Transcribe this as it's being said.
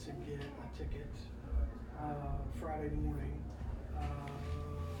to get a ticket Friday morning.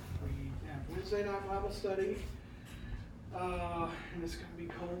 We have Wednesday night Bible study, and it's going to be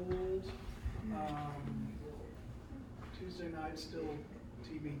cold. Tuesday night still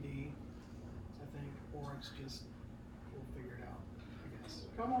TBD, I think, or it's just, we'll figure it out, I guess.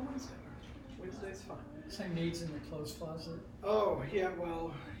 Come on Wednesday. Wednesday's fine. Same needs in the clothes closet. Oh, yeah,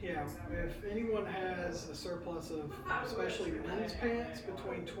 well, yeah, if anyone has a surplus of, especially men's pants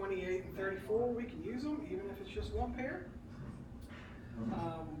between 28 and 34, we can use them, even if it's just one pair.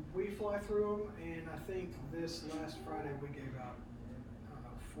 We fly through them, and I think this last Friday we gave out, I don't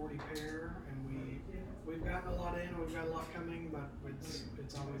know, 40 pair, and we've gotten a lot in, we've got a lot coming, but it's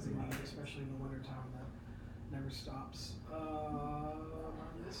always a need, especially in the wintertime, that never stops. Am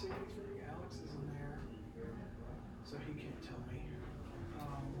I missing anything? Alex is in there, so he can't tell me.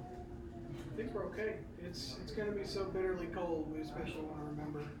 I think we're okay. It's going to be so bitterly cold. We especially want to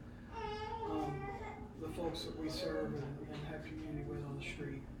remember the folks that we serve and have community with on the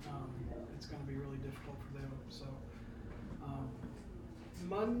street. It's going to be really difficult for them. So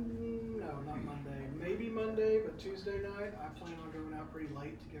not Monday. Maybe Monday, but Tuesday night I plan on going out pretty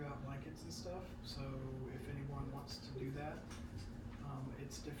late to give out blankets and stuff. So if anyone wants to do that,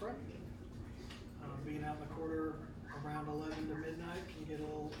 it's different. Being out in the quarter around 11 to midnight can get a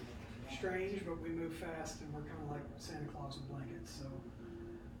little strange, but we move fast and we're kind of like Santa Claus with blankets. So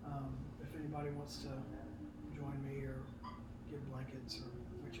if anybody wants to join me or give blankets or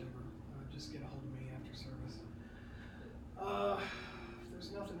whichever, just get a hold of me after service. If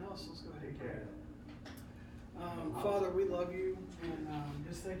there's nothing else, let's go ahead and pray. Father, we love you, and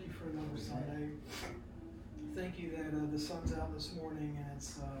just thank you for another Sunday. Thank you that the sun's out this morning and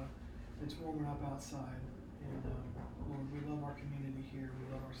it's warming up outside. And Lord, we love our community here. We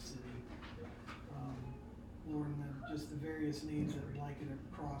love our city. Lord, and just the various needs that blanket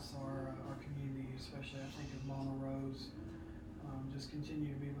across our community, especially I think of Mama Rose. Just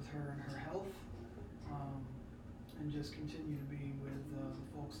continue to be with her and her health, and just continue to be with the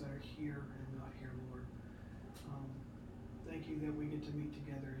folks that are here and not here, Lord. Thank you that we get to meet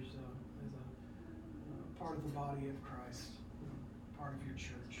together as a part of the body of Christ, part of your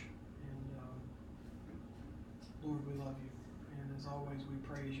church. And Lord, we love you. And as always, we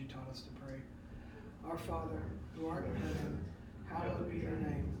pray as you taught us to pray. Our Father, who art in heaven, hallowed be your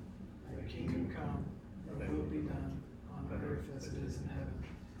name. Thy kingdom come, thy will be done, on earth as it is in heaven.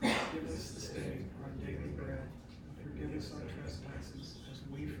 Give us this day our daily bread, and forgive us our trespasses, as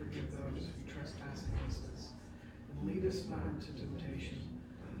we forgive those who trespass against us. And lead us not into temptation,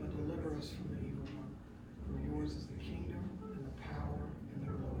 but deliver us from the evil one. For yours is the kingdom, and the power, and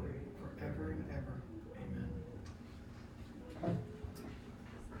the glory, forever and ever. Amen.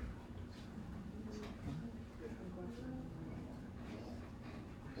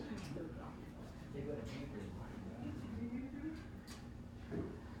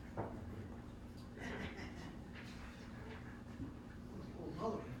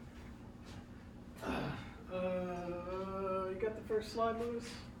 You got the first slide, Lewis?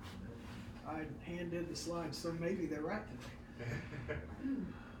 I hand did the slides, so maybe they're right today.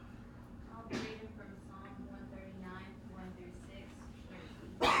 I'll be reading from Psalm 139, 1 through 6,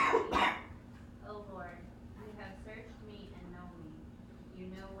 13. O Lord, you have searched me and know me. You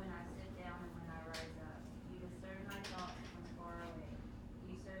know when I sit down and when I rise up. You discern my thoughts from far away.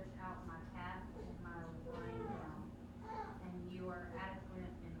 You search out my path and my lying down, and you are adequate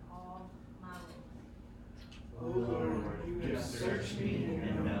in all my ways. O Lord, you have searched me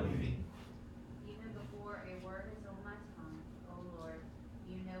and know me. Even before a word is on my tongue, O Lord,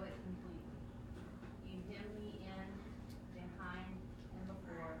 you know it completely. You hem me in, behind, and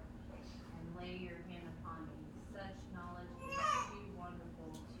before, and lay your hand upon me. Such knowledge is too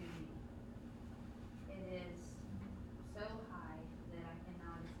wonderful to me. It is so high that I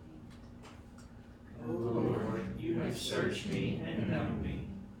cannot esteem. O Lord, you have searched me and known me.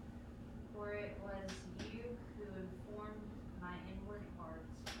 For it was you who informed my inward parts.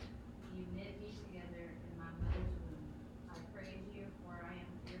 You knit me together in my mother's womb. I praise you, for I am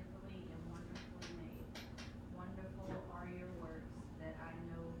fearfully and wonderfully made. Wonderful are your works that I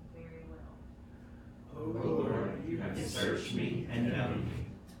know very well. O Lord, you have searched me and known me.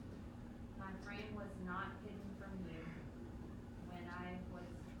 My frame was not hidden from you when I was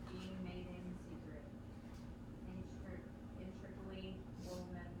being made in secret, intricately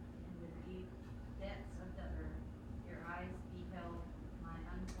woven in the deep depths of the earth. Your eyes beheld my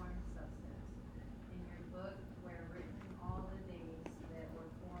unformed substance. In your book were written all the days that were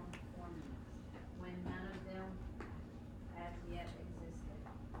formed for me, when none of them as yet existed.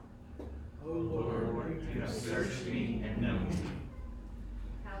 O Lord, you have searched me and known me.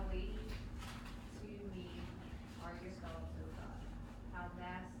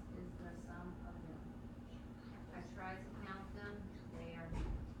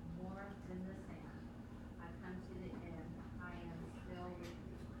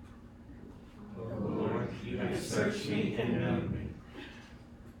 me and know me.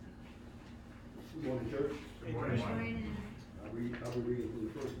 Good morning, church. Good morning. I'll be reading from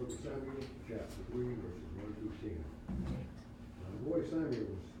the first book of Samuel, chapter 3, verses 1 through 10. Now the boy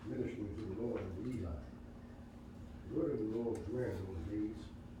Samuel was ministering to the Lord unto Eli. The word of the Lord was rare in those days.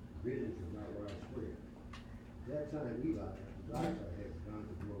 Visions were not widespread. At that time Eli, his eyesight had begun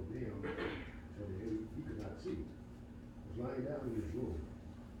to grow dim, so that he could not see, was lying down in his room.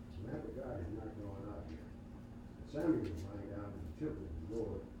 The lamp of God had not gone out yet. Samuel was lying down in the temple of the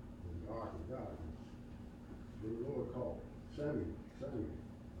Lord when the ark of God was. Then the Lord called, Samuel, Samuel.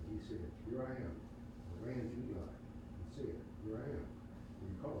 And he said, Here I am. I ran to Eli and said, Here I am. And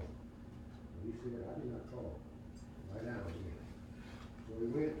he called. And he said, I did not call. Lie down again. So he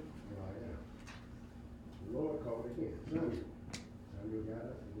went and lie down. The Lord called again, Samuel. Samuel got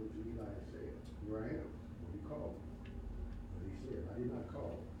up and went to Eli and said, Here I am. And he called. And he said, I did not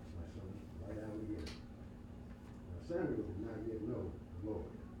call, my son. Lie down again. Now Samuel did not yet know the Lord,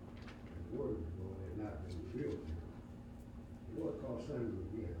 and the word of the Lord had not been revealed to him. The Lord called Samuel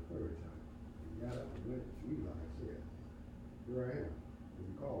again a third time. He got up and went to Eli and said, Here I am. And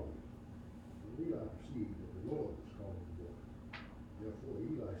he called me. And Eli perceived that the Lord was calling the boy. Therefore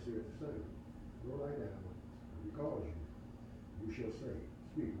Eli said to Samuel, Go lie down. When he calls you, you shall say,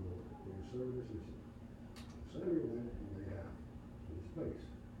 Speak, Lord, for your servant is listening. Samuel went and lay down in his place.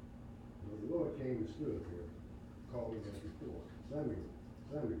 And the Lord came and stood there, calling as before, Samuel,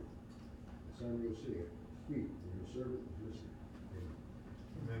 Samuel. And Samuel said, Speak, for your servant is listening.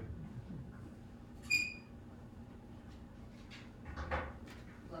 Amen.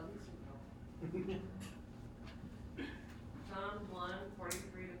 Psalm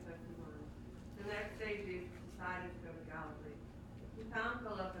 1:43 to 51. The next day Jesus decided to go to Galilee. He found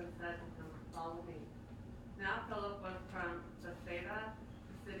Philip and said to him, Follow me. Now Philip was from Bethsaida,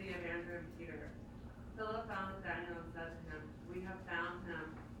 the city of Andrew and Peter. Philip found Nathanael and said to him, We have found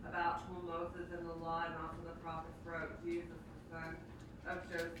him, about whom Moses and the law and also the prophets wrote, Jesus, the son of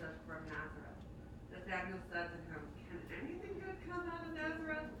Joseph from Nazareth. Nathanael said to him, Can anything good come out of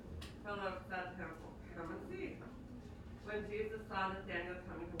Nazareth? Philip said to him, Well, come and see. When Jesus saw Nathanael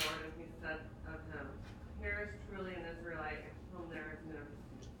coming toward him, he said of him, Here is truly an Israelite in whom there is no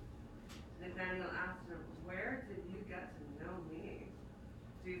deceit. Nathanael asked him, Where did you get to know me?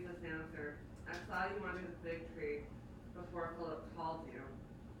 Jesus answered, I saw you under the fig tree before Philip called you.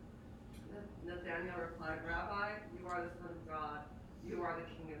 Nathanael replied, Rabbi, you are the Son of God. You are the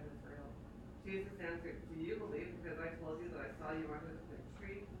King of Israel. Jesus answered, Do you believe because I told you that I saw you under the fig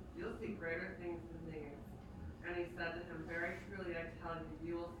tree? You'll see greater things than these. And he said to him, Very truly I tell you,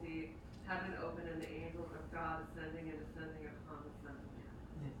 you will see heaven open and the angels of God ascending and descending upon the Son of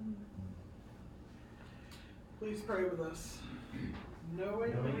Man. Please pray with us.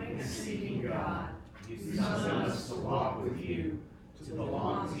 Knowing And seeking God, you summon us to walk with you, to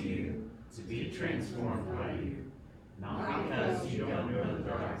belong to you, to be transformed by you. Not because you don't know the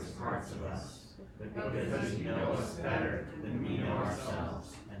darkest parts of us, but because you know us better than we know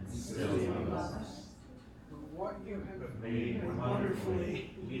ourselves, and still love us. what you have Made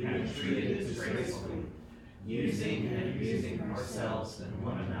wonderfully, you have treated us gracefully, using and abusing ourselves and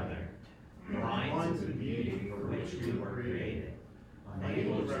one another, blind to the beauty for which we were created,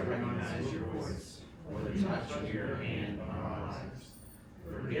 unable to recognize your voice or the touch of your hand on our lives.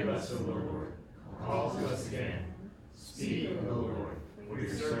 Forgive us, O Lord. Call to us again. Speak, O Lord, for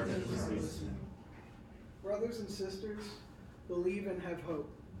your servant is listening. Brothers and sisters, believe and have hope.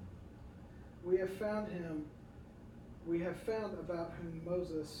 We have found about whom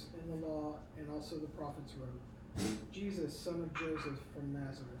Moses in the law and also the prophets wrote, Jesus, son of Joseph from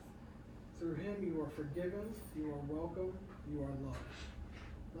Nazareth. Through him you are forgiven, you are welcome, you are loved.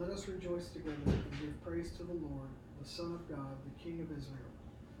 Let us rejoice together and give praise to the Lord, the Son of God, the King of Israel.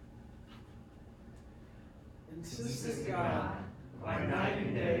 Insistent God, by night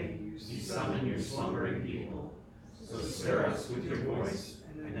and day you summon your slumbering people. So stir us with your voice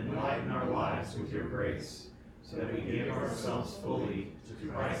and enlighten our lives with your grace, so that we give ourselves fully to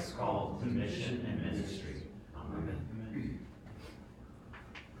Christ's call to mission and ministry. Amen.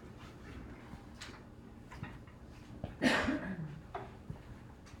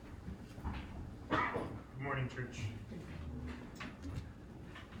 Good morning, church.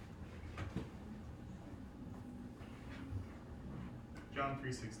 John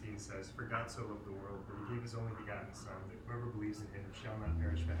 3:16 says, For God so loved the world that he gave his only begotten Son, that whoever believes in him shall not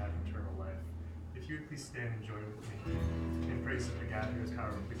perish but have eternal life. If you would please stand and join with me in praise of the God who is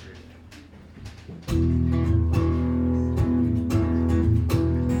powerfully great.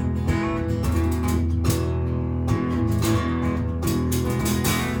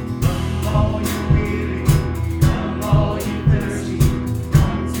 All you weary, come all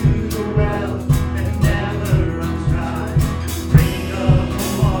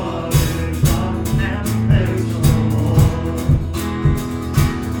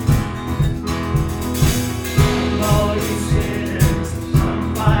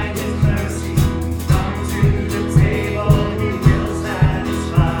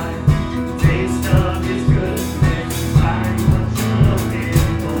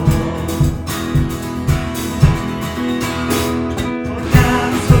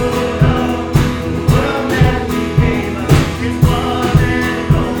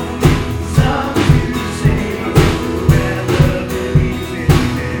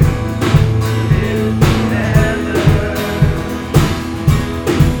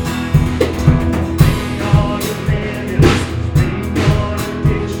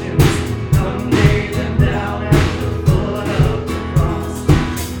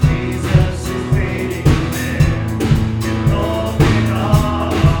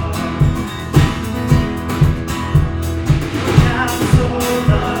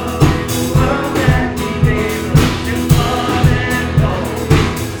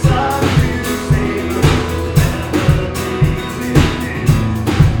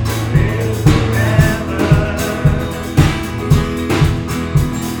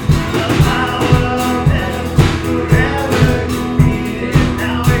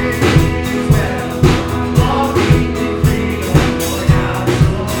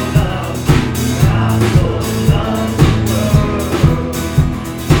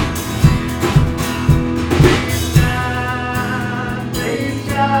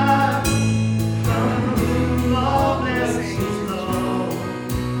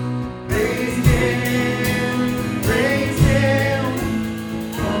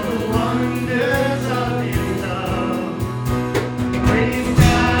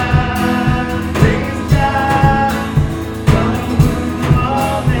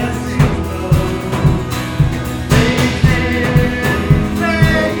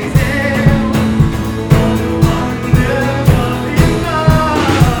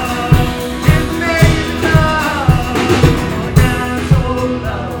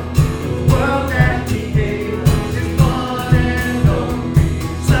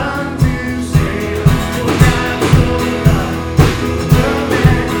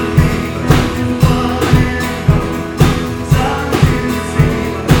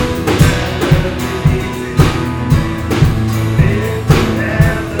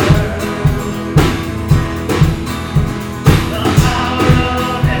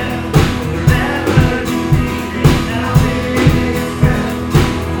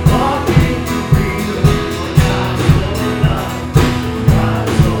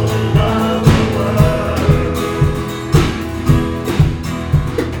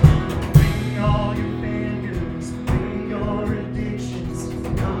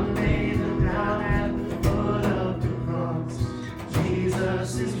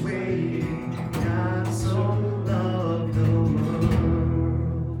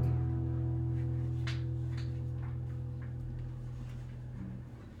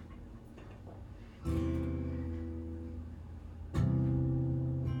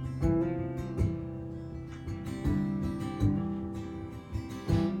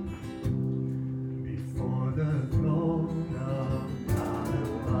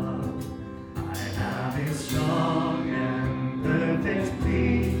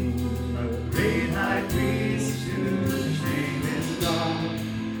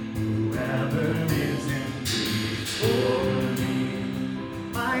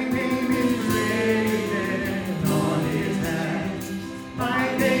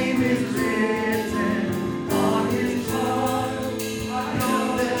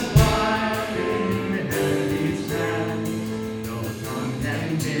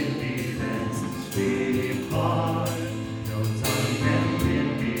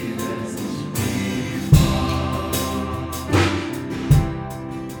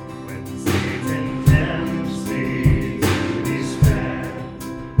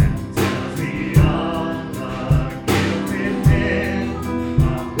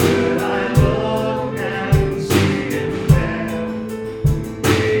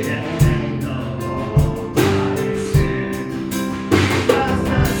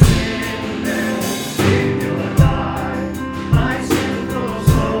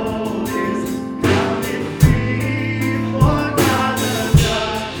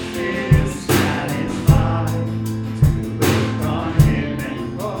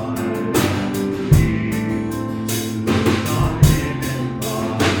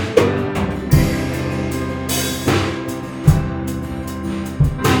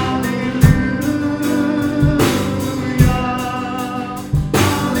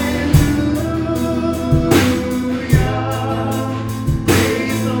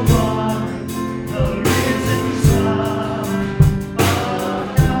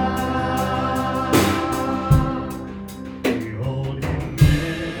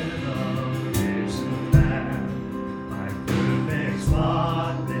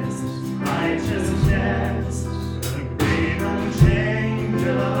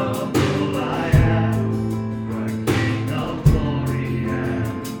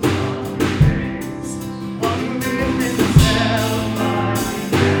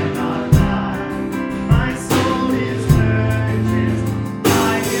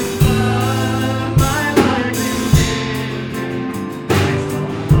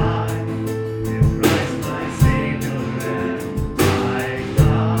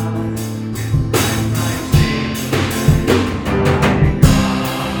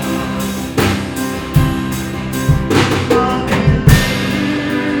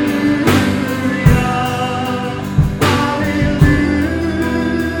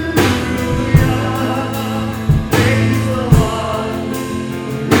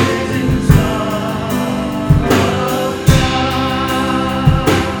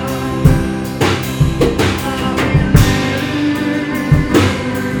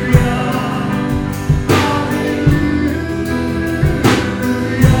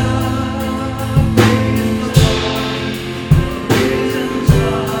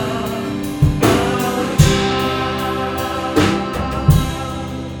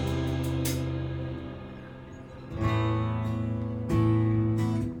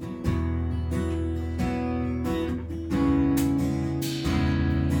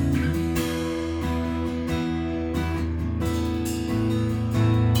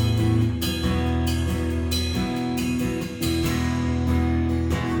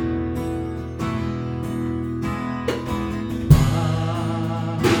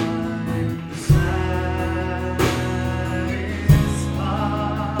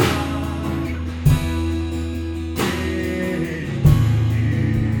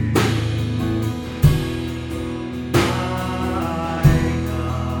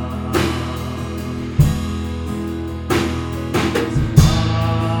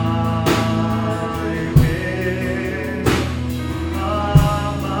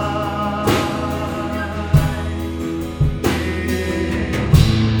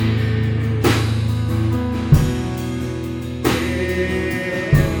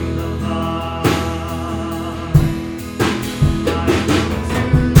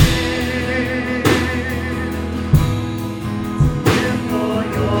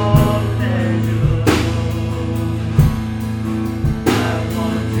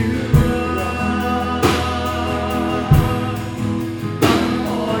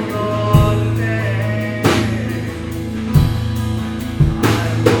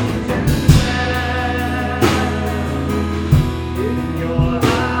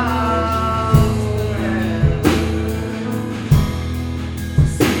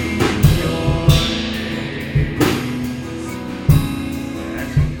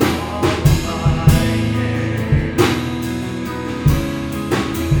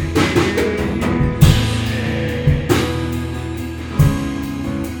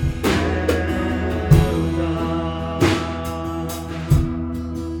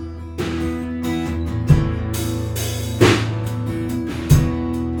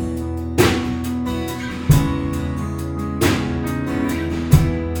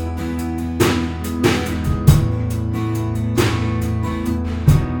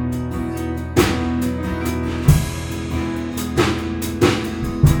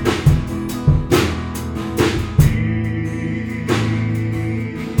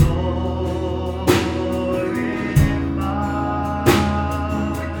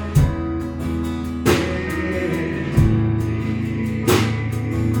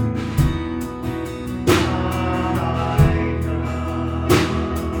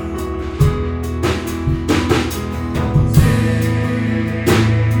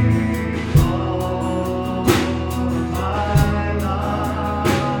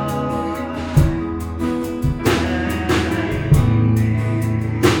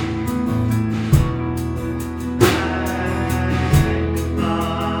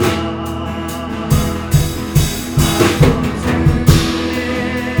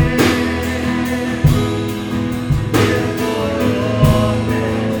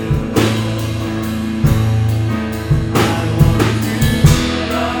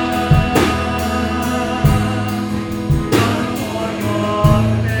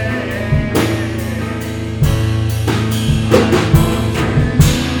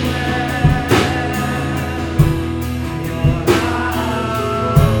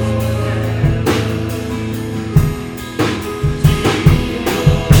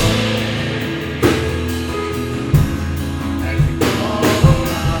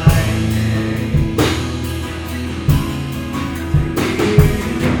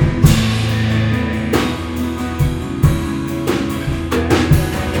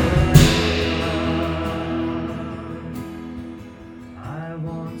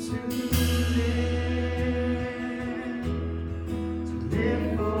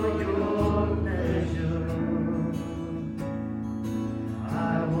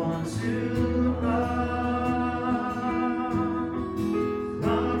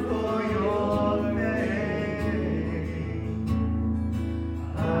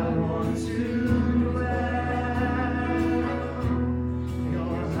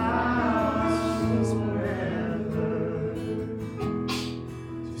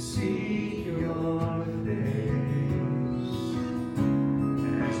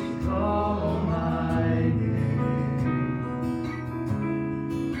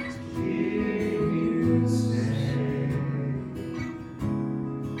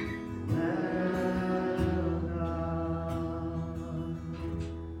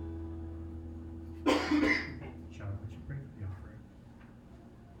John, would you pray for the offering?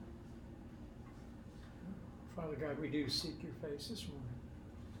 Father God, we do seek your face this morning.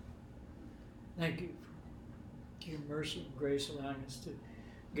 Thank you for your mercy and grace allowing us to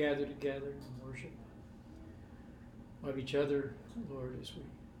gather together and worship. Love each other, Lord, as we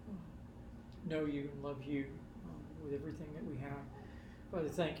know you and love you with everything that we have. Father,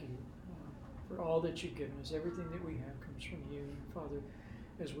 thank you for all that you've given us. Everything that we have comes from you. And Father,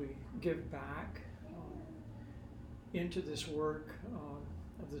 as we give back into this work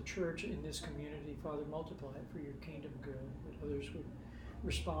of the church in this community, Father, multiply it for your kingdom good, that others would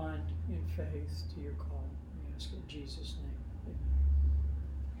respond in faith to your call. We ask in Jesus' name.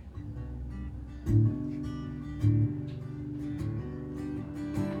 Amen.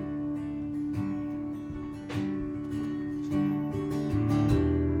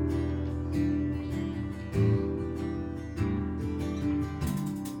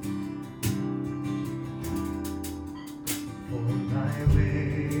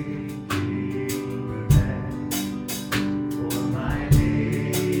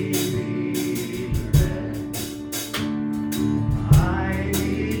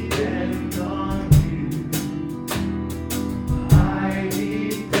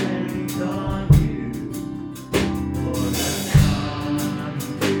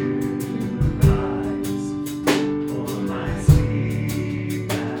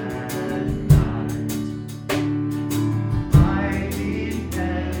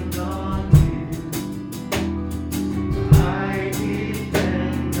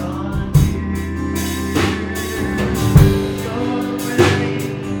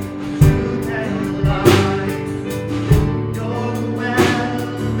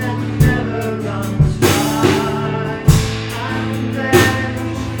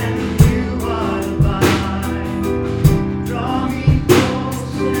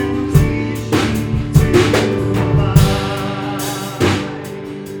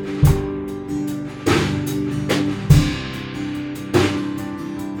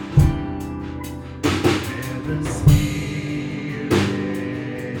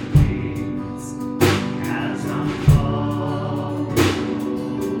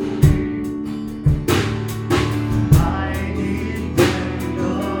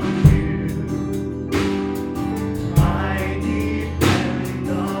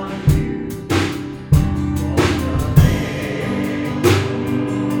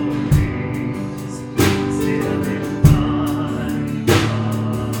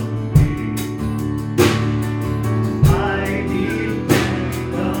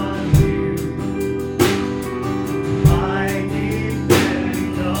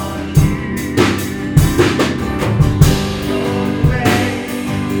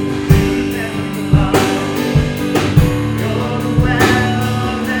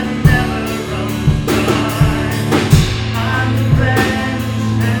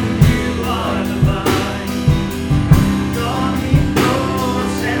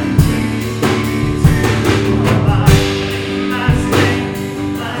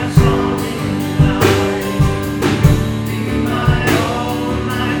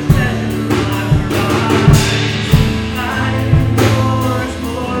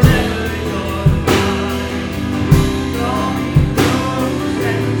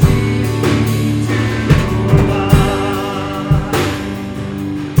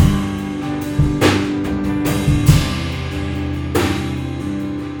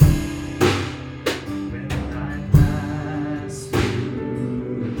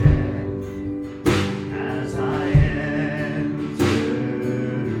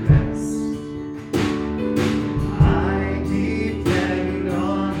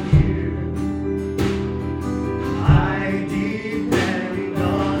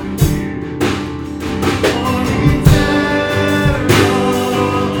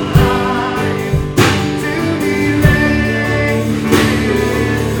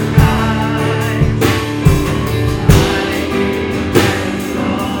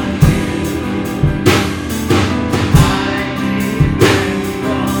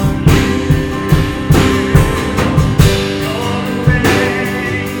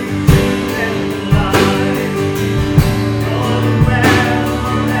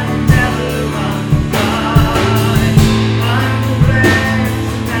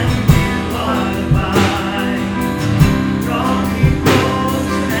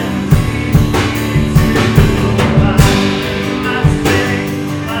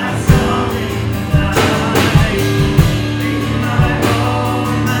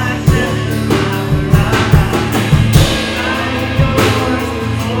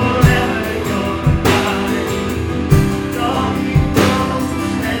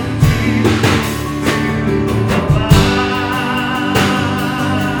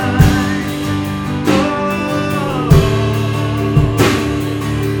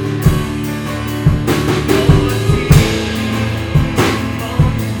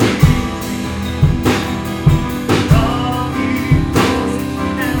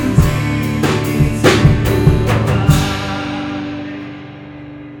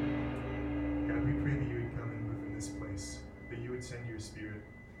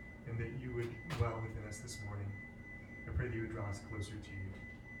 that you would draw us closer to you.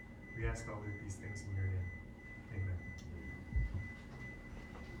 We ask all of these things in your name.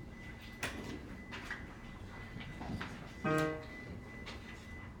 Amen.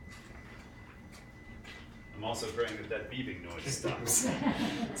 I'm also praying that beeping noise stops.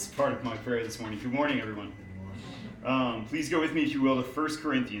 It's part of my prayer this morning. Good morning, everyone. Please go with me, if you will, to 1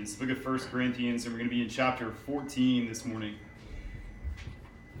 Corinthians. Look at 1 Corinthians, and we're going to be in chapter 14 this morning.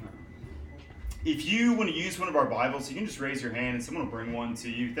 If you want to use one of our Bibles, you can just raise your hand, and someone will bring one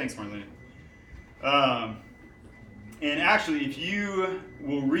to you. Thanks, Marlene. And actually, if you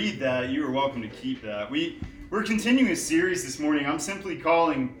will read that, you are welcome to keep that. We're continuing a series this morning I'm simply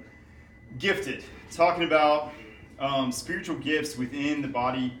calling Gifted, talking about spiritual gifts within the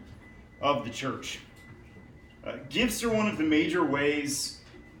body of the church. Gifts are one of the major ways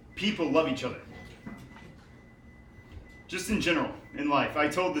people love each other. Just in general, in life. I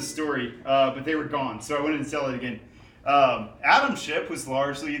told this story, but they were gone, so I wanted to tell it again. Adam Ship was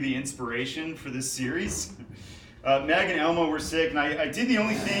largely the inspiration for this series. Meg and Elmo were sick, and I did the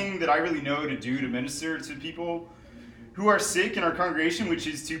only thing that I really know to do to minister to people who are sick in our congregation, which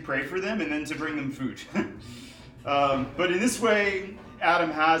is to pray for them and then to bring them food. But in this way,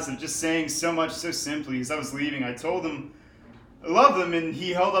 Adam has of just saying so much so simply. As I was leaving, I told him I love them, and he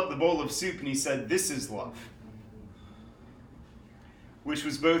held up the bowl of soup and he said, "This is love." Which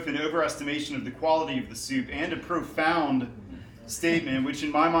was both an overestimation of the quality of the soup and a profound statement, which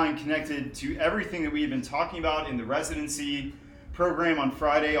in my mind connected to everything that we had been talking about in the residency program on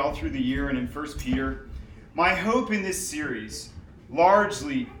Friday, all through the year, and in 1 Peter. My hope in this series,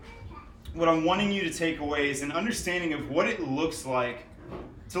 largely, what I'm wanting you to take away is an understanding of what it looks like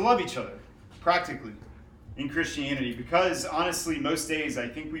to love each other, practically, in Christianity. Because, honestly, most days I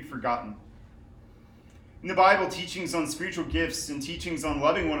think we've forgotten. In the Bible, teachings on spiritual gifts and teachings on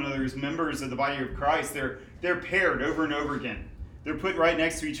loving one another as members of the body of Christ, they're paired over and over again. They're put right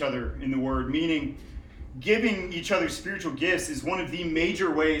next to each other in the Word, meaning giving each other spiritual gifts is one of the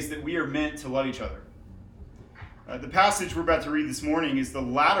major ways that we are meant to love each other. The passage we're about to read this morning is the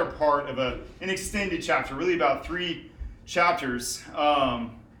latter part of an extended chapter, really about 3 chapters.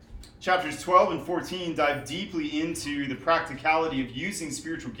 Chapters 12 and 14 dive deeply into the practicality of using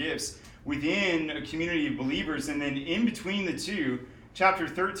spiritual gifts within a community of believers. And then in between the two, chapter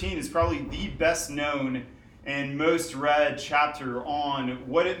 13 is probably the best known and most read chapter on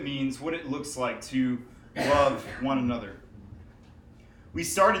what it means, what it looks like to love one another. We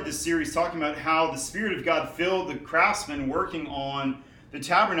started this series talking about how the Spirit of God filled the craftsmen working on the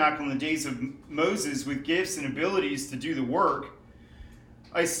tabernacle in the days of Moses with gifts and abilities to do the work.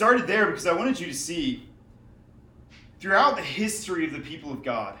 I started there because I wanted you to see throughout the history of the people of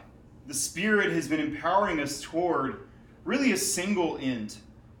God, the Spirit has been empowering us toward really a single end.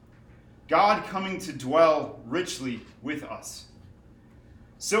 God coming to dwell richly with us.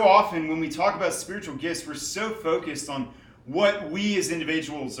 So often when we talk about spiritual gifts, we're so focused on what we as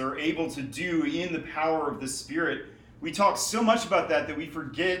individuals are able to do in the power of the Spirit. We talk so much about that we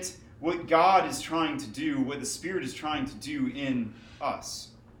forget what God is trying to do, what the Spirit is trying to do in us.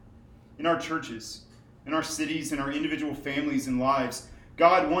 In our churches, in our cities, in our individual families and lives,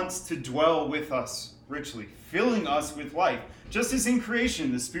 God wants to dwell with us richly, filling us with life. Just as in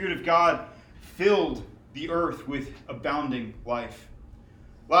creation, the Spirit of God filled the earth with abounding life.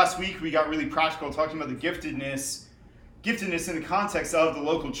 Last week, we got really practical talking about the giftedness in the context of the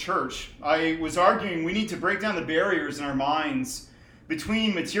local church. I was arguing we need to break down the barriers in our minds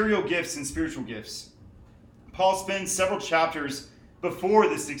between material gifts and spiritual gifts. Paul spends several chapters before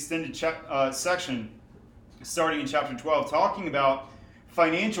this extended section, starting in chapter 12, talking about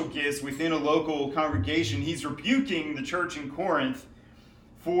financial gifts within a local congregation. He's rebuking the church in Corinth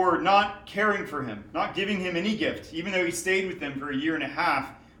for not caring for him, not giving him any gift, even though he stayed with them for 1.5 years,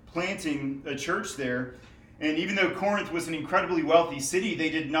 planting a church there. And even though Corinth was an incredibly wealthy city, they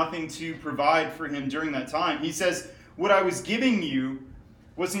did nothing to provide for him during that time. He says, what I was giving you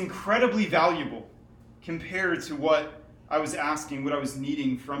was incredibly valuable compared to what I was asking, what I was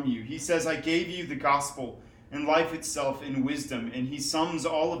needing from you. He says, I gave you the gospel and life itself and wisdom. And he sums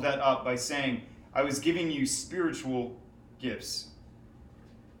all of that up by saying, I was giving you spiritual gifts.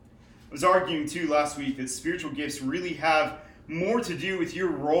 I was arguing too last week that spiritual gifts really have more to do with your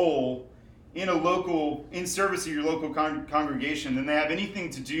role in service of your local congregation than they have anything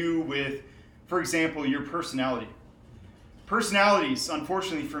to do with, for example, your personality. Personalities,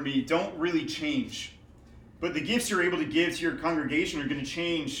 unfortunately for me, don't really change. But the gifts you're able to give to your congregation are going to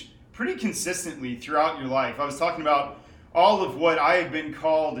change pretty consistently throughout your life. I was talking about all of what I have been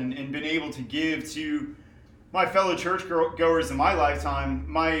called and been able to give to my fellow churchgoers in my lifetime.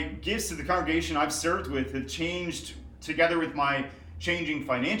 My gifts to the congregation I've served with have changed together with my changing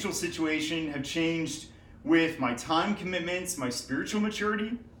financial situation, have changed with my time commitments, my spiritual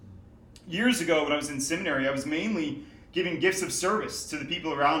maturity. Years ago, when I was in seminary, I was mainly giving gifts of service to the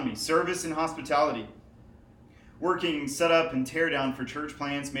people around me, service and hospitality. Working set up and tear down for church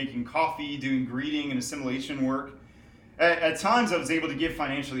plants, making coffee, doing greeting and assimilation work. At times I was able to give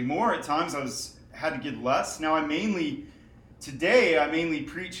financially more, at times I had to give less. Now today I mainly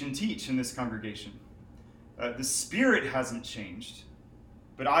preach and teach in this congregation. The spirit hasn't changed,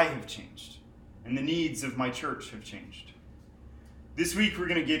 but I have changed, and the needs of my church have changed. This week we're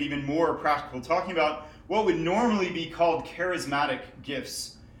going to get even more practical, talking about what would normally be called charismatic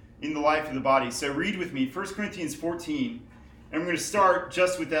gifts in the life of the body. So read with me 1 Corinthians 14, and we're going to start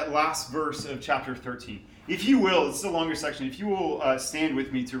just with that last verse of chapter 13. If you will, it's a longer section, if you will stand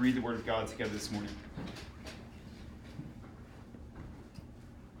with me to read the Word of God together this morning.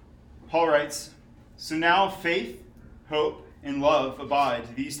 Paul writes, "So now faith, hope, and love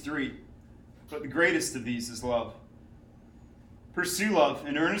abide, these three, but the greatest of these is love. Pursue love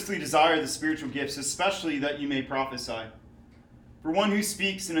and earnestly desire the spiritual gifts, especially that you may prophesy. For one who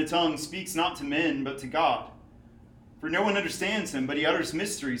speaks in a tongue speaks not to men, but to God. For no one understands him, but he utters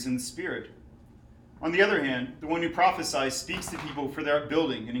mysteries in the Spirit. On the other hand, the one who prophesies speaks to people for their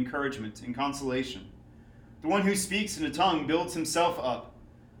upbuilding and encouragement and consolation. The one who speaks in a tongue builds himself up,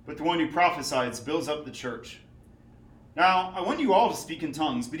 but the one who prophesies builds up the church. Now, I want you all to speak in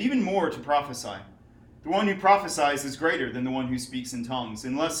tongues, but even more to prophesy. The one who prophesies is greater than the one who speaks in tongues,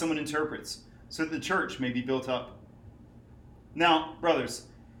 unless someone interprets, so that the church may be built up. Now, brothers,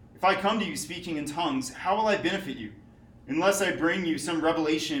 if I come to you speaking in tongues, how will I benefit you, unless I bring you some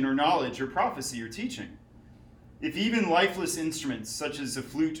revelation or knowledge or prophecy or teaching? If even lifeless instruments, such as a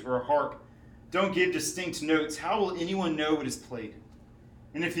flute or a harp, don't give distinct notes, how will anyone know what is played?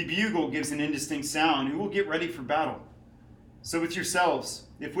 And if the bugle gives an indistinct sound, who will get ready for battle? So with yourselves,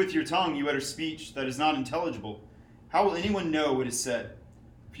 if with your tongue you utter speech that is not intelligible, how will anyone know what is said?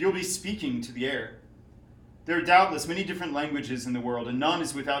 For you'll be speaking to the air. There are doubtless many different languages in the world, and none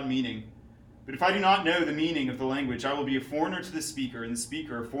is without meaning. But if I do not know the meaning of the language, I will be a foreigner to the speaker, and the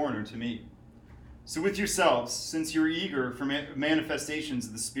speaker a foreigner to me. So with yourselves, since you are eager for manifestations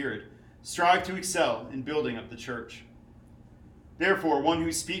of the Spirit, strive to excel in building up the church. Therefore, one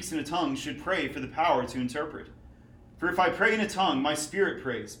who speaks in a tongue should pray for the power to interpret. For if I pray in a tongue, my spirit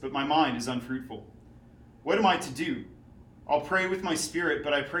prays, but my mind is unfruitful. What am I to do? I'll pray with my spirit,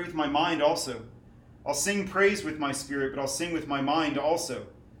 but I pray with my mind also. I'll sing praise with my spirit, but I'll sing with my mind also.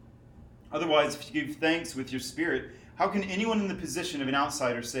 Otherwise, if you give thanks with your spirit, how can anyone in the position of an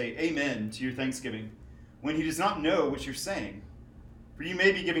outsider say amen to your thanksgiving, when he does not know what you're saying? For you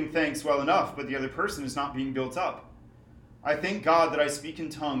may be giving thanks well enough, but the other person is not being built up. I thank God that I speak in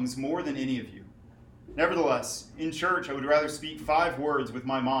tongues more than any of you. Nevertheless, in church I would rather speak 5 words with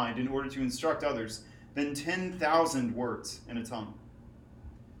my mind in order to instruct others than 10,000 words in a tongue.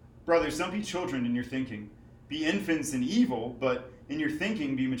 Brothers, don't be children in your thinking. Be infants in evil, but in your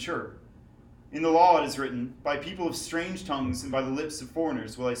thinking be mature. In the law it is written, by people of strange tongues and by the lips of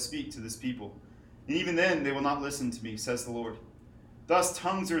foreigners will I speak to this people. And even then they will not listen to me, says the Lord. Thus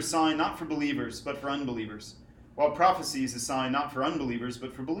tongues are a sign not for believers, but for unbelievers, while prophecy is a sign not for unbelievers,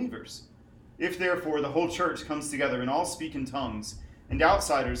 but for believers. If therefore the whole church comes together and all speak in tongues, and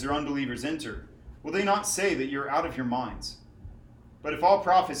outsiders or unbelievers enter, will they not say that you're out of your minds? But if all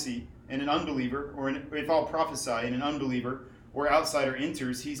prophecy and an unbeliever, if all prophesy and an unbeliever or outsider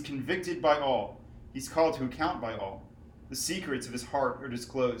enters, he's convicted by all. He's called to account by all. The secrets of his heart are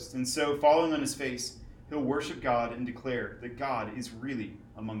disclosed, and so, falling on his face, he'll worship God and declare that God is really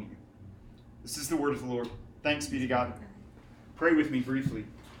among you. This is the word of the Lord. Thanks be to God. Pray with me briefly.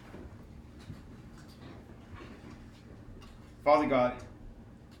 Father God,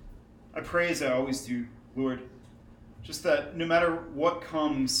 I pray as I always do, Lord, just that no matter what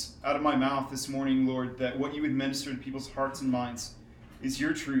comes out of my mouth this morning, Lord, that what you would minister to people's hearts and minds is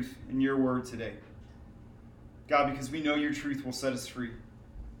your truth and your word today. God, because we know your truth will set us free,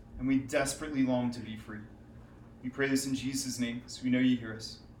 and we desperately long to be free. We pray this in Jesus' name, so we know you hear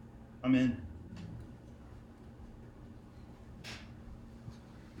us. Amen.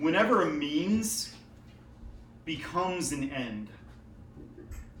 Whenever a means becomes an end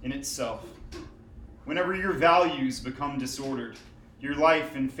in itself, whenever your values become disordered, your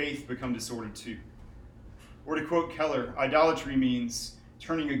life and faith become disordered too. Or to quote Keller, idolatry means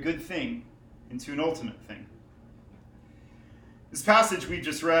turning a good thing into an ultimate thing. This passage we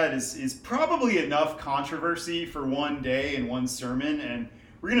just read is probably enough controversy for one day and one sermon, and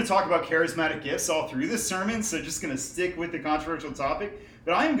we're going to talk about charismatic gifts all through this sermon, so just going to stick with the controversial topic.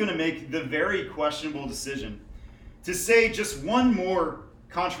 But I am going to make the very questionable decision to say just one more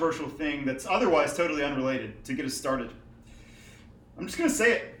controversial thing that's otherwise totally unrelated to get us started. I'm just going to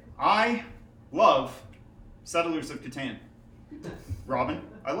say it. I love Settlers of Catan. Robin,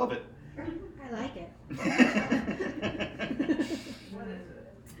 I love it. I like it. What is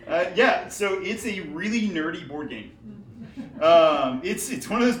it? Yeah, so it's a really nerdy board game. It's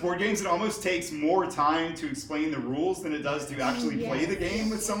one of those board games that almost takes more time to explain the rules than it does to actually play the game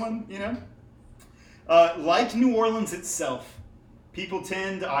with someone, you know? Like New Orleans itself, people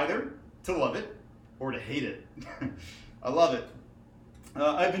tend either to love it or to hate it. I love it.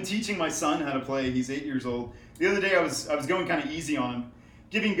 I've been teaching my son how to play. He's 8 years old. The other day I was going kind of easy on him,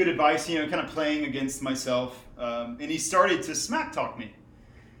 giving good advice, you know, kind of playing against myself, and he started to smack talk me.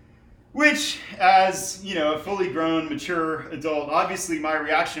 Which, as, you know, a fully grown, mature adult, obviously my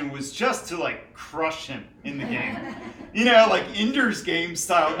reaction was just to, like, crush him in the game. You know, like Ender's Game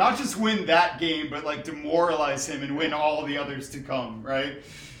style. Not just win that game, but, like, demoralize him and win all the others to come, right?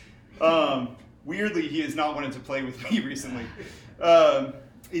 Weirdly, he has not wanted to play with me recently.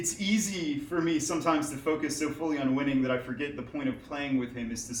 It's easy for me sometimes to focus so fully on winning that I forget the point of playing with him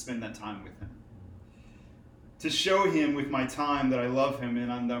is to spend that time with him. To show him with my time that I love him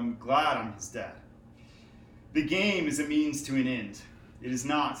and I'm glad I'm his dad. The game is a means to an end. It is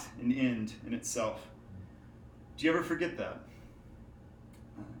not an end in itself. Do you ever forget that?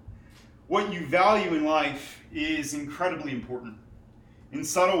 What you value in life is incredibly important. In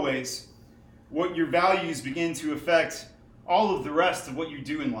subtle ways, what your values begin to affect all of the rest of what you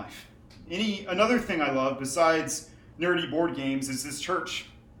do in life. Another thing I love besides nerdy board games is this church.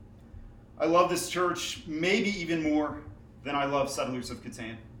 I love this church maybe even more than I love Settlers of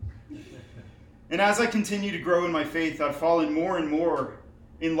Catan. And as I continue to grow in my faith, I've fallen more and more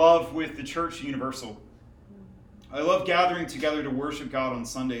in love with the church universal. I love gathering together to worship God on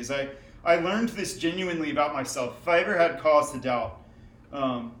Sundays. I learned this genuinely about myself. If I ever had cause to doubt,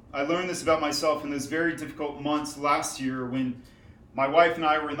 I learned this about myself in those very difficult months last year when my wife and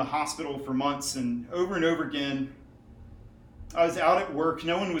I were in the hospital for months, and over again, I was out at work.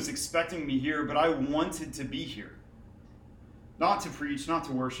 No one was expecting me here, but I wanted to be here. Not to preach, not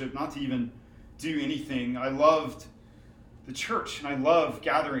to worship, not to even do anything. I loved the church, and I love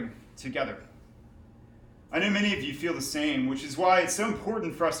gathering together. I know many of you feel the same, which is why it's so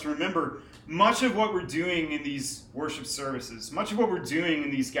important for us to remember much of what we're doing in these worship services, much of what we're doing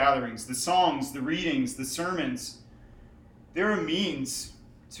in these gatherings, the songs, the readings, the sermons, they're a means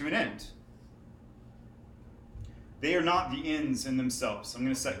to an end. They are not the ends in themselves. I'm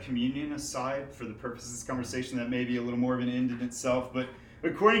going to set communion aside for the purpose of this conversation. That may be a little more of an end in itself. But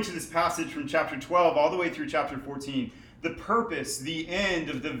according to this passage from chapter 12 all the way through chapter 14, the purpose, the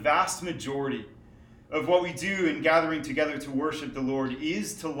end of the vast majority of what we do in gathering together to worship the Lord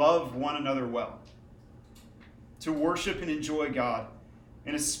is to love one another well. To worship and enjoy God.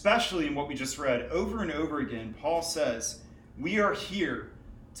 And especially in what we just read, over and over again, Paul says, we are here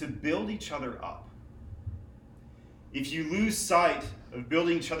to build each other up. If you lose sight of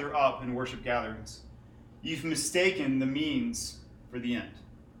building each other up in worship gatherings, you've mistaken the means for the end.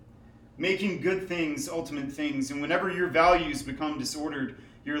 Making good things ultimate things, and whenever your values become disordered,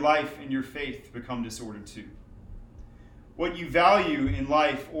 your life and your faith become disordered too. What you value in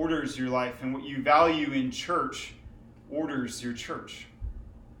life orders your life, and what you value in church orders your church.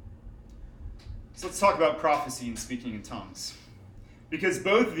 So let's talk about prophecy and speaking in tongues. Because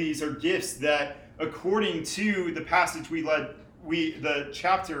both of these are gifts that, according to the passage the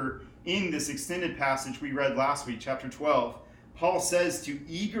chapter in this extended passage we read last week, chapter 12, Paul says to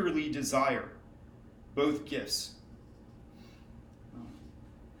eagerly desire both gifts.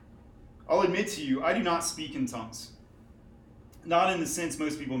 I'll admit to you, I do not speak in tongues. Not in the sense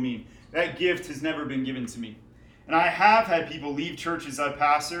most people mean. That gift has never been given to me. And I have had people leave churches I've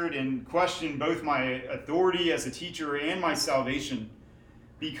pastored and question both my authority as a teacher and my salvation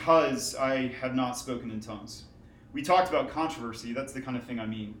because I have not spoken in tongues. We talked about controversy. That's the kind of thing I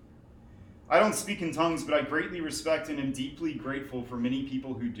mean. I don't speak in tongues, but I greatly respect and am deeply grateful for many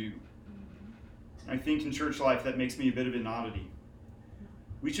people who do. I think in church life that makes me a bit of an oddity.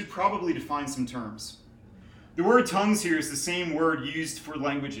 We should probably define some terms. The word tongues here is the same word used for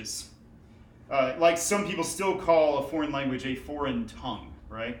languages. Like some people still call a foreign language a foreign tongue,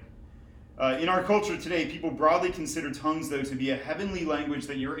 right? In our culture today, people broadly consider tongues, though, to be a heavenly language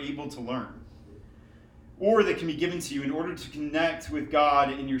that you're able to learn, or that can be given to you in order to connect with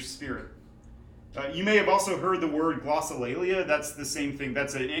God in your spirit. You may have also heard the word glossolalia. That's the same thing.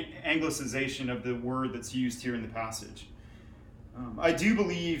 That's an anglicization of the word that's used here in the passage. I do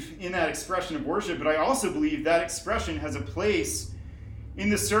believe in that expression of worship, but I also believe that expression has a place in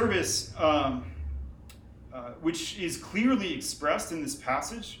the service which is clearly expressed in this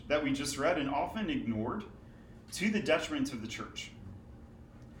passage that we just read and often ignored to the detriment of the church.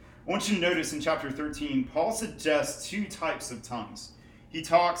 I want you to notice in chapter 13, Paul suggests two types of tongues. He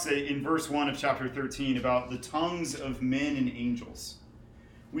talks in verse 1 of chapter 13 about the tongues of men and angels.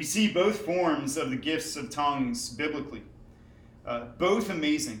 We see both forms of the gifts of tongues biblically, both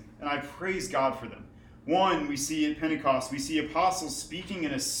amazing, and I praise God for them. One, we see at Pentecost, we see apostles speaking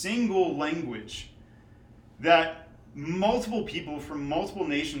in a single language that multiple people from multiple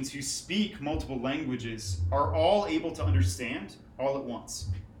nations who speak multiple languages are all able to understand all at once.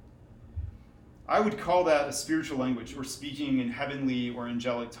 I would call that a spiritual language, or speaking in heavenly or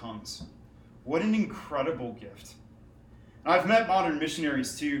angelic tongues. What an incredible gift. I've met modern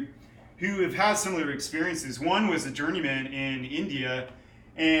missionaries too who have had similar experiences. One was a journeyman in India,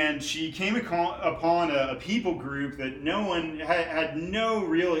 and she came upon a people group that no one had no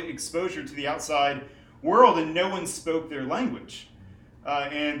real exposure to the outside world, and no one spoke their language.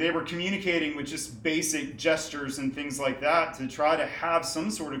 And they were communicating with just basic gestures and things like that to try to have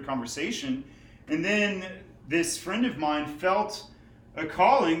some sort of conversation. And then this friend of mine felt a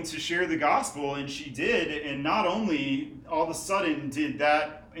calling to share the gospel, and she did. And not only all of a sudden did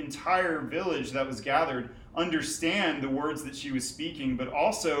that entire village that was gathered understand the words that she was speaking, but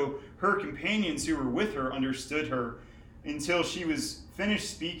also her companions who were with her understood her until she was finished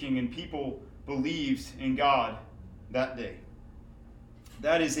speaking, and people believed in God that day.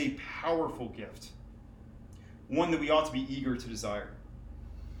 That is a powerful gift, one that we ought to be eager to desire.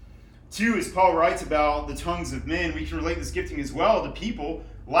 Two, as Paul writes about the tongues of men, we can relate this gifting as well to people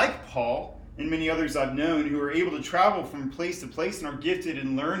like Paul and many others I've known who are able to travel from place to place and are gifted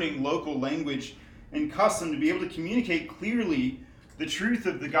in learning local language and custom to be able to communicate clearly the truth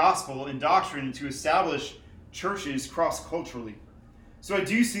of the gospel and doctrine and to establish churches cross-culturally. So I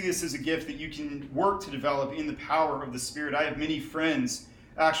do see this as a gift that you can work to develop in the power of the Spirit. I have many friends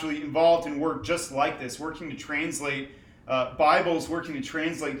actually involved in work just like this, working to translate Bibles, working to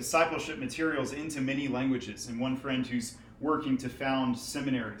translate discipleship materials into many languages, and one friend who's working to found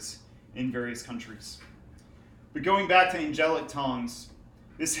seminaries in various countries. But going back to angelic tongues,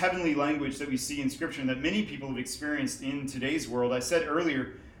 this heavenly language that we see in Scripture and that many people have experienced in today's world, I said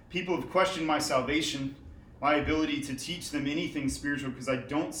earlier, people have questioned my salvation, my ability to teach them anything spiritual because I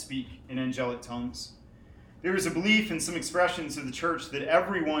don't speak in angelic tongues. There is a belief in some expressions of the church that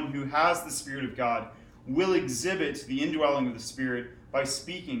everyone who has the Spirit of God will exhibit the indwelling of the Spirit by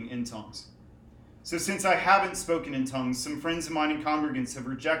speaking in tongues. So since I haven't spoken in tongues, some friends of mine and congregants have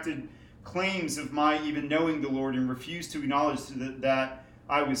rejected claims of my even knowing the Lord and refused to acknowledge that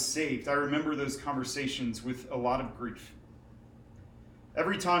I was saved. I remember those conversations with a lot of grief.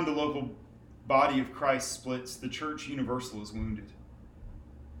 Every time the local body of Christ splits, the church universal is wounded.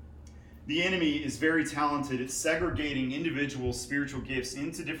 The enemy is very talented at segregating individual spiritual gifts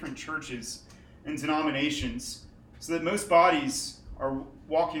into different churches and denominations so that most bodies are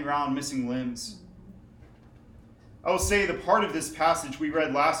walking around missing limbs. I will say the part of this passage we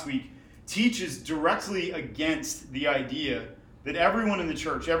read last week teaches directly against the idea that everyone in the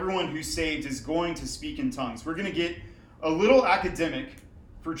church, everyone who's saved, is going to speak in tongues. We're going to get a little academic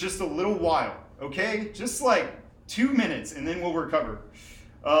for just a little while, okay? Just like 2 minutes, and then we'll recover.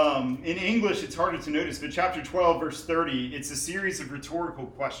 In English, it's harder to notice, but chapter 12, verse 30, it's a series of rhetorical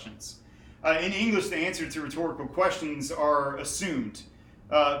questions. In English, the answer to rhetorical questions are assumed,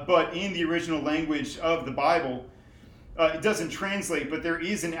 but in the original language of the Bible, it doesn't translate, but there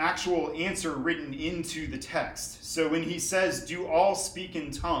is an actual answer written into the text. So when he says, do all speak in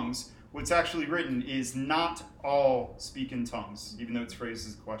tongues, what's actually written is not all speak in tongues, even though it's phrased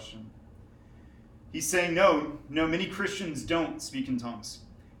as a question. He's saying, no, many Christians don't speak in tongues.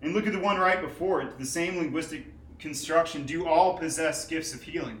 And look at the one right before it, the same linguistic construction, do all possess gifts of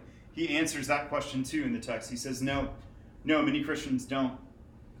healing? He answers that question too in the text. He says, no, many Christians don't.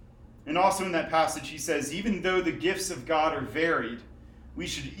 And also in that passage, he says, even though the gifts of God are varied, we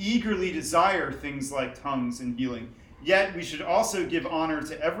should eagerly desire things like tongues and healing. Yet we should also give honor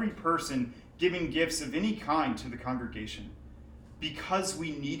to every person giving gifts of any kind to the congregation, because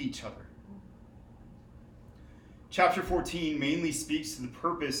we need each other. Chapter 14 mainly speaks to the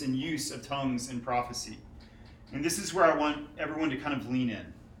purpose and use of tongues and prophecy. And this is where I want everyone to kind of lean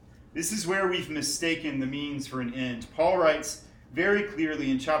in. This is where we've mistaken the means for an end. Paul writes very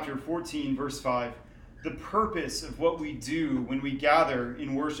clearly in chapter 14, verse 5, the purpose of what we do when we gather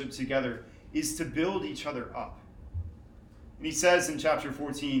in worship together is to build each other up. And he says in chapter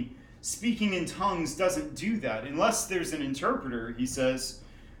 14, speaking in tongues doesn't do that. Unless there's an interpreter, he says,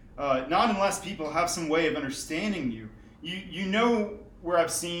 not unless people have some way of understanding you. You know where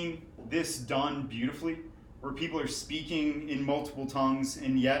I've seen this done beautifully? where people are speaking in multiple tongues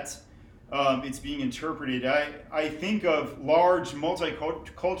and yet it's being interpreted. I think of large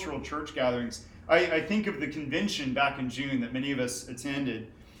multicultural church gatherings. I think of the convention back in June that many of us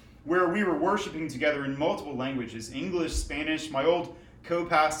attended, where we were worshiping together in multiple languages, English, Spanish. My old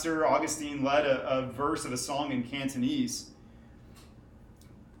co-pastor, Augustine, led a verse of a song in Cantonese.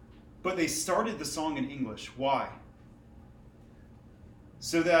 But they started the song in English. Why?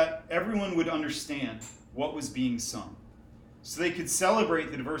 So that everyone would understand what was being sung. So they could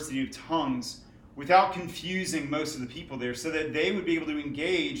celebrate the diversity of tongues without confusing most of the people there, so that they would be able to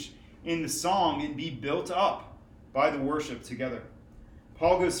engage in the song and be built up by the worship together.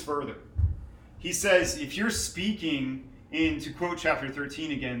 Paul goes further. He says, if you're speaking in, to quote chapter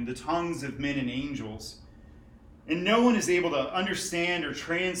 13 again, the tongues of men and angels, and no one is able to understand or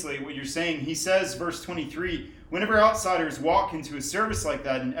translate what you're saying, he says, verse 23, whenever outsiders walk into a service like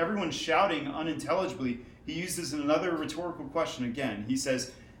that and everyone's shouting unintelligibly, he uses another rhetorical question again. He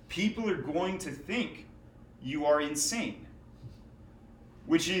says, people are going to think you are insane.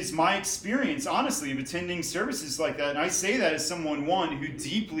 Which is my experience, honestly, of attending services like that. And I say that as someone, one, who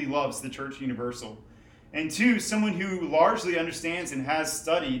deeply loves the Church Universal, and two, someone who largely understands and has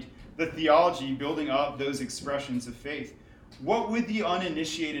studied the theology building up those expressions of faith. What would the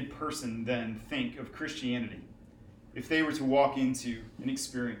uninitiated person then think of Christianity if they were to walk into an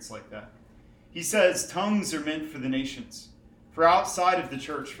experience like that? He says tongues are meant for the nations, for outside of the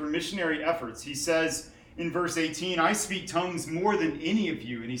church, for missionary efforts. He says in verse 18, I speak tongues more than any of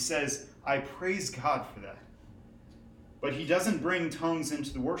you. And he says, I praise God for that. But he doesn't bring tongues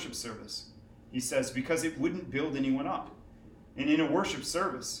into the worship service. He says, because it wouldn't build anyone up. And in a worship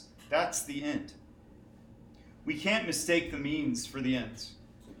service, that's the end. We can't mistake the means for the ends.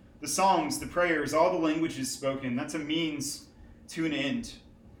 The songs, the prayers, all the languages spoken, that's a means to an end.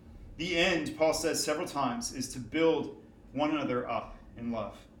 The end, Paul says several times, is to build one another up in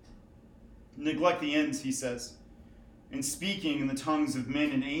love. Neglect the ends, he says. And speaking in the tongues of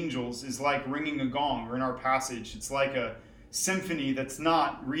men and angels is like ringing a gong, or in our passage, it's like a symphony that's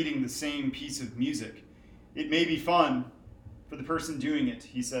not reading the same piece of music. It may be fun for the person doing it,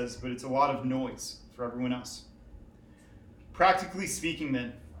 he says, but it's a lot of noise for everyone else. Practically speaking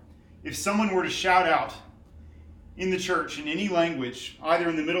then, if someone were to shout out in the church in any language, either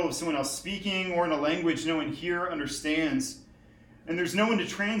in the middle of someone else speaking or in a language no one here understands, and there's no one to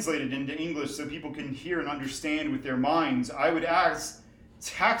translate it into English so people can hear and understand with their minds, I would ask,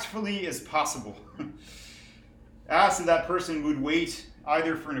 tactfully as possible, ask that that person would wait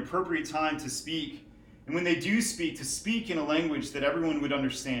either for an appropriate time to speak, and when they do speak, to speak in a language that everyone would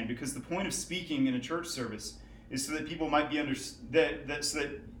understand, because the point of speaking in a church service is so that people might be so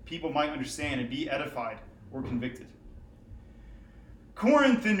that people might understand and be edified or convicted.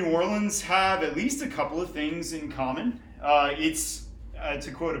 Corinth and New Orleans have at least a couple of things in common. It's,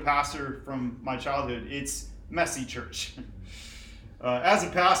 to quote a pastor from my childhood, it's messy church. As a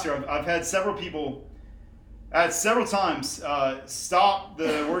pastor, I've had several people at several times stop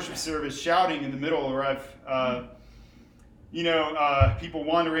the worship service shouting in the middle, or I've, people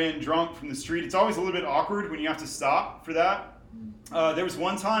wander in drunk from the street. It's always a little bit awkward when you have to stop for that. There was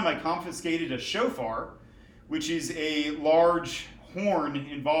one time I confiscated a shofar, which is a large horn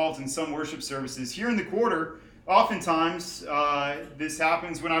involved in some worship services. Here in the quarter, oftentimes this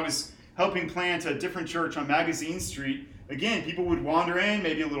happens when I was helping plant a different church on Magazine Street. Again, people would wander in,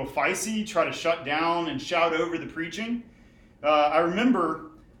 maybe a little feisty, try to shut down and shout over the preaching. I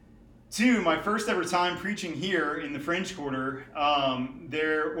remember, too, my first ever time preaching here in the French Quarter,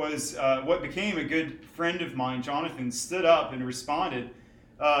 there was what became a good friend of mine, Jonathan, stood up and responded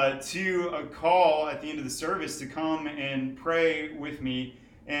to a call at the end of the service to come and pray with me.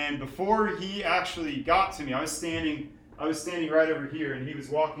 And before he actually got to me, I was standing right over here, and he was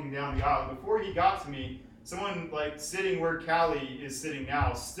walking down the aisle. Before he got to me, someone like sitting where Callie is sitting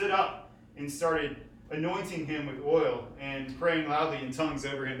now stood up and started anointing him with oil and praying loudly in tongues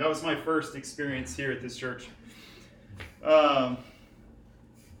over him. That was my first experience here at this church. That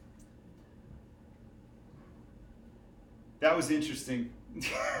was interesting.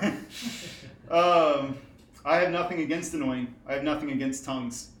 I have nothing against anointing. I have nothing against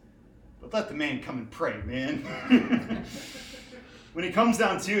tongues. But let the man come and pray, man. When it comes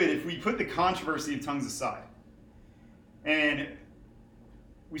down to it, if we put the controversy of tongues aside, and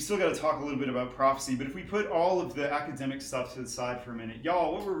we still got to talk a little bit about prophecy, but if we put all of the academic stuff to the side for a minute,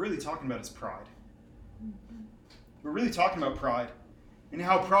 y'all, what we're really talking about is pride. We're really talking about pride and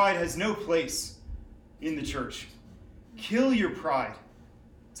how pride has no place in the church. Kill your pride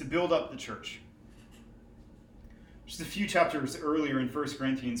to build up the church. Just a few chapters earlier in 1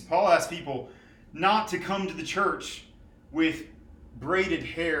 Corinthians, Paul asked people not to come to the church with braided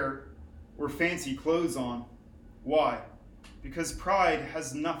hair or fancy clothes on. Why? Because pride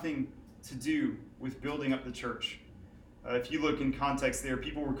has nothing to do with building up the church. If you look in context there,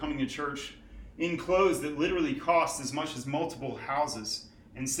 people were coming to church in clothes that literally cost as much as multiple houses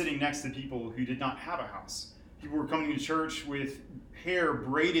and sitting next to people who did not have a house. People were coming to church with hair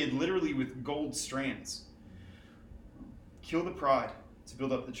braided literally with gold strands. Kill the pride to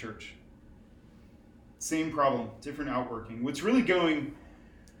build up the church. Same problem, different outworking. What's really going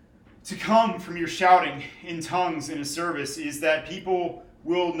to come from your shouting in tongues in a service is that people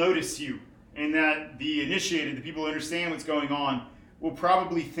will notice you, and that the initiated, the people who understand what's going on, will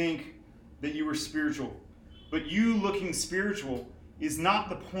probably think that you are spiritual. But you looking spiritual is not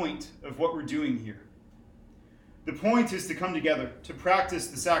the point of what we're doing here. The point is to come together, to practice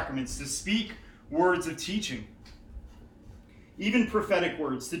the sacraments, to speak words of teaching, even prophetic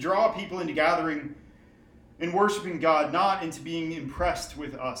words, to draw people into gathering and worshiping God, not into being impressed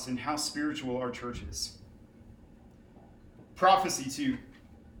with us and how spiritual our church is. Prophecy, too.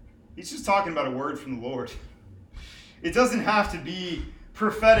 He's just talking about a word from the Lord. It doesn't have to be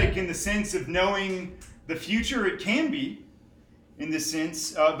prophetic in the sense of knowing the future. It can be in this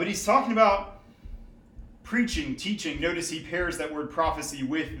sense, but he's talking about preaching, teaching. Notice he pairs that word prophecy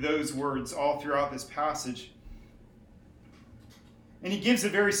with those words all throughout this passage. And he gives a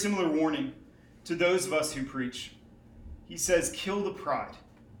very similar warning to those of us who preach. He says, kill the pride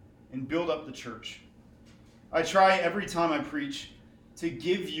and build up the church. I try every time I preach to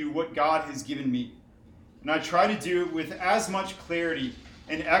give you what God has given me. And I try to do it with as much clarity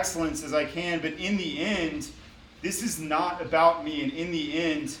and excellence as I can, but in the end, this is not about me. And in the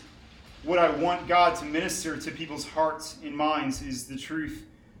end, what I want God to minister to people's hearts and minds is the truth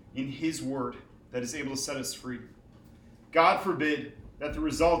in his word that is able to set us free. God forbid that the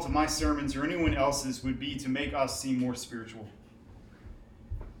result of my sermons or anyone else's would be to make us seem more spiritual.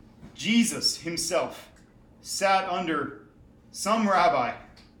 Jesus himself sat under some rabbi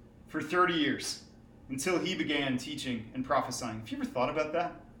for 30 years until he began teaching and prophesying. Have you ever thought about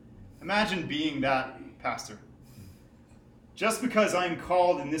that? Imagine being that pastor. Just because I am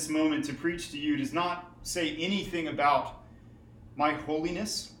called in this moment to preach to you does not say anything about my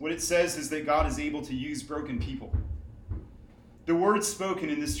holiness. What it says is that God is able to use broken people. The words spoken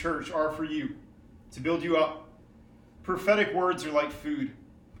in this church are for you, to build you up. Prophetic words are like food.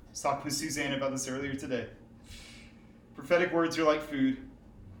 I was talking with Suzanne about this earlier today. Prophetic words are like food.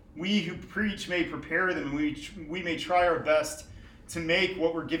 We who preach may prepare them, and we may try our best to make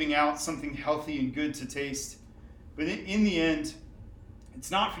what we're giving out something healthy and good to taste. But in the end,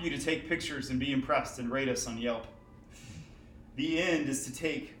 it's not for you to take pictures and be impressed and rate us on Yelp. The end is to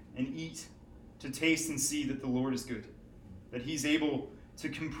take and eat, to taste and see that the Lord is good, that he's able to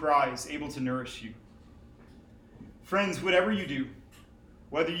comprise, able to nourish you. Friends, whatever you do,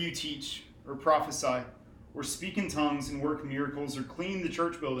 whether you teach or prophesy or speak in tongues and work miracles or clean the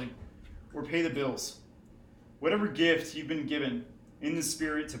church building or pay the bills, whatever gift you've been given in the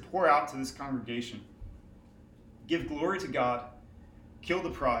Spirit to pour out to this congregation, give glory to God, kill the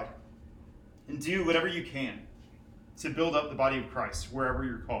pride, and do whatever you can to build up the body of Christ wherever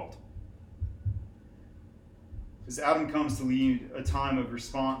you're called. As Adam comes to lead a time of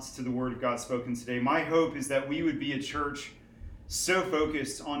response to the word of God spoken today, my hope is that we would be a church so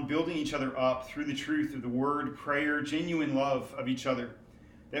focused on building each other up through the truth of the word, prayer, genuine love of each other,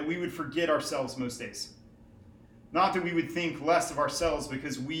 that we would forget ourselves most days. Not that we would think less of ourselves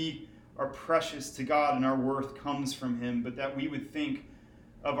because we are precious to God and our worth comes from him, but that we would think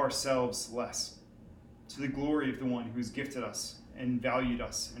of ourselves less, to the glory of the one who has gifted us and valued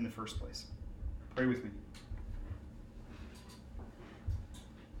us in the first place. Pray with me.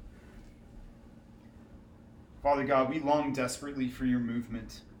 Father God, we long desperately for your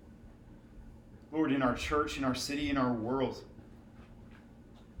movement. Lord, in our church, in our city, in our world.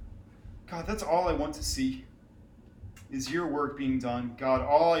 God, that's all I want to see, is your work being done. God,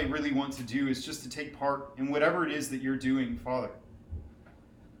 all I really want to do is just to take part in whatever it is that you're doing, Father.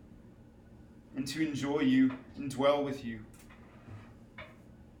 And to enjoy you and dwell with you.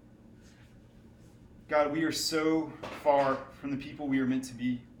 God, we are so far from the people we are meant to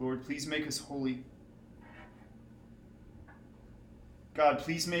be. Lord, please make us holy. God,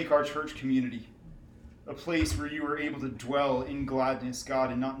 please make our church community a place where you are able to dwell in gladness,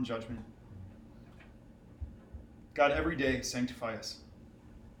 God, and not in judgment. God, every day, sanctify us.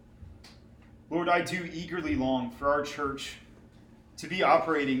 Lord, I do eagerly long for our church to be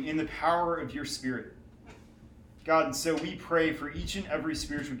operating in the power of your Spirit. God, and so we pray for each and every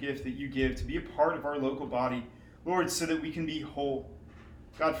spiritual gift that you give to be a part of our local body, Lord, so that we can be whole,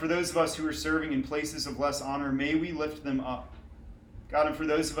 God, for those of us who are serving in places of less honor, may we lift them up. God, and for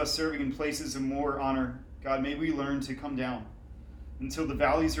those of us serving in places of more honor, God, may we learn to come down until the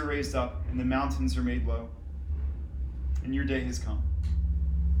valleys are raised up and the mountains are made low. And your day has come.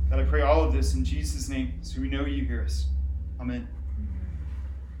 God, I pray all of this in Jesus' name, so we know you hear us. Amen.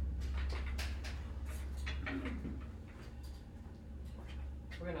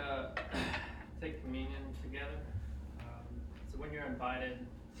 We're going to take communion together. So when you're invited,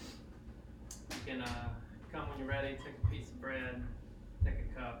 you can come when you're ready, take a piece of bread, take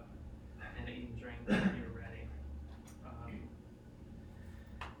a cup, and eat and drink when you're ready.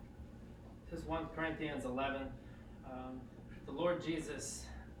 This is 1 Corinthians 11. The Lord Jesus,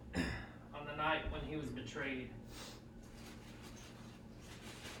 on the night when he was betrayed,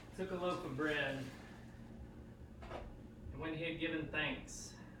 took a loaf of bread, and when he had given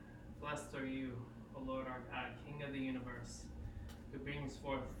thanks, blessed are you, O Lord our God, King of the universe, who brings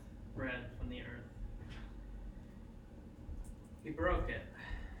forth bread from the earth. He broke it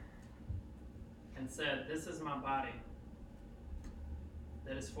and said, "This is my body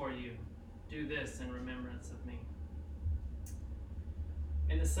that is for you. Do this in remembrance of me."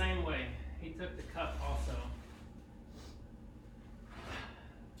 In the same way, he took the cup also,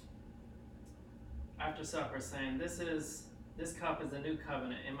 after supper, saying, This cup is a new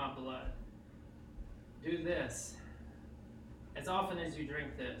covenant in my blood. Do this as often as you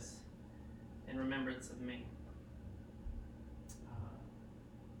drink this in remembrance of me.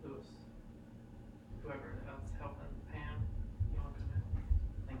 Lewis, whoever else helping, Pam, you want to come in?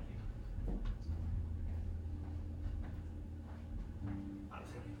 Thank you.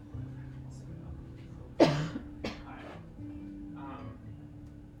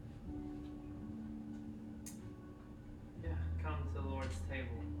 Yeah, come to the Lord's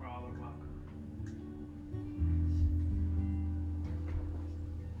table. We're all are welcome.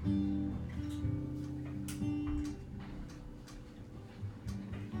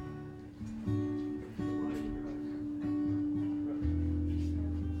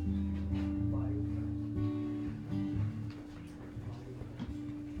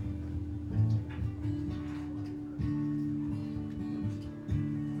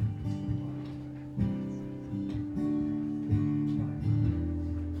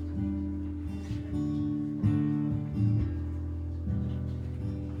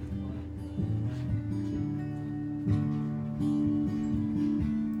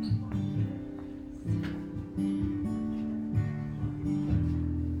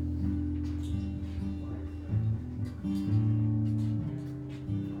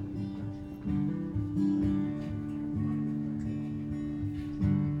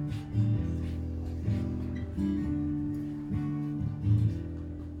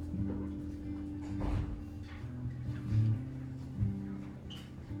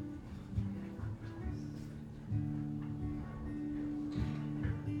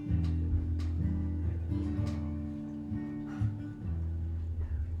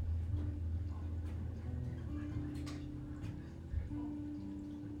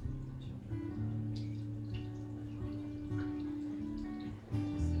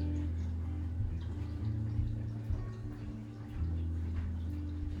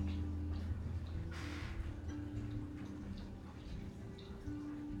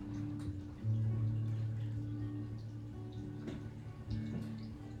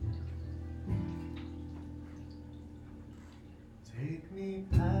 Take me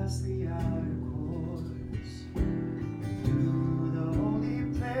past the outer courts, to the holy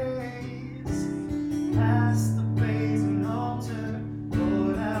place, past the brazen altar.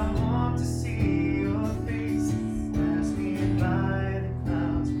 Lord, I want to see your face. Pass me by the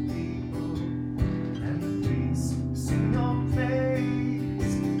crowds of people and the priests who sing your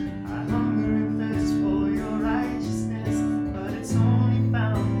praise. I hunger and thirst for your righteousness, but it's only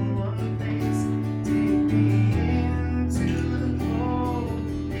found in one place. Take me into the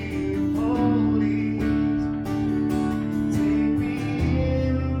holy of holies.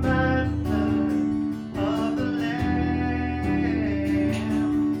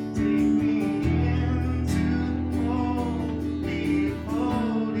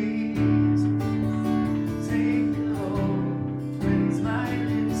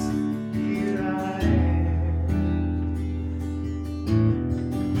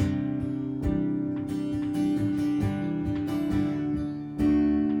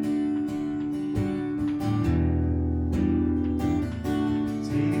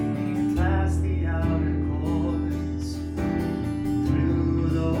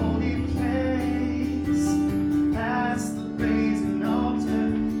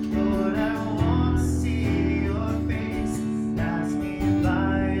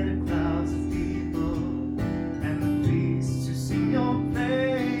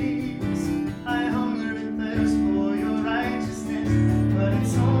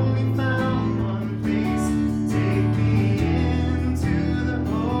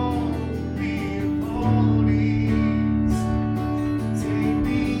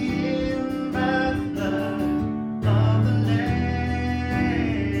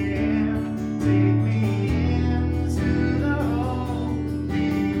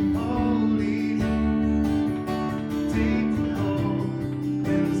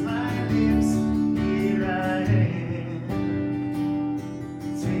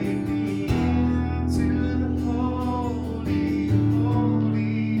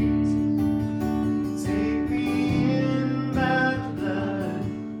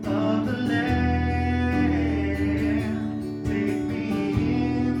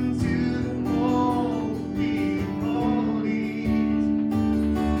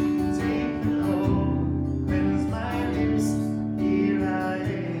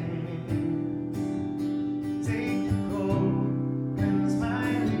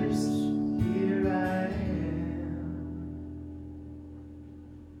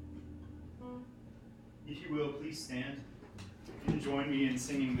 stand and join me in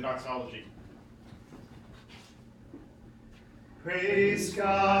singing the doxology. Praise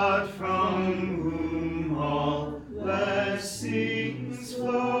God from whom all blessings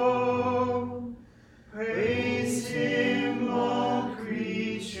flow. Praise Him, all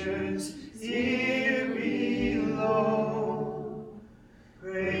creatures here below.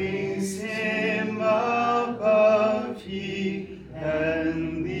 Praise Him above, ye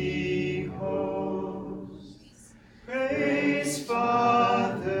heavenly hosts. Praise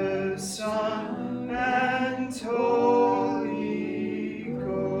Father, Son, and Holy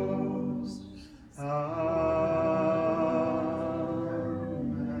Ghost. Amen.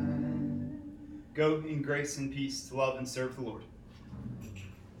 Go in grace and peace to love and serve the Lord.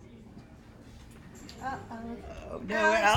 No,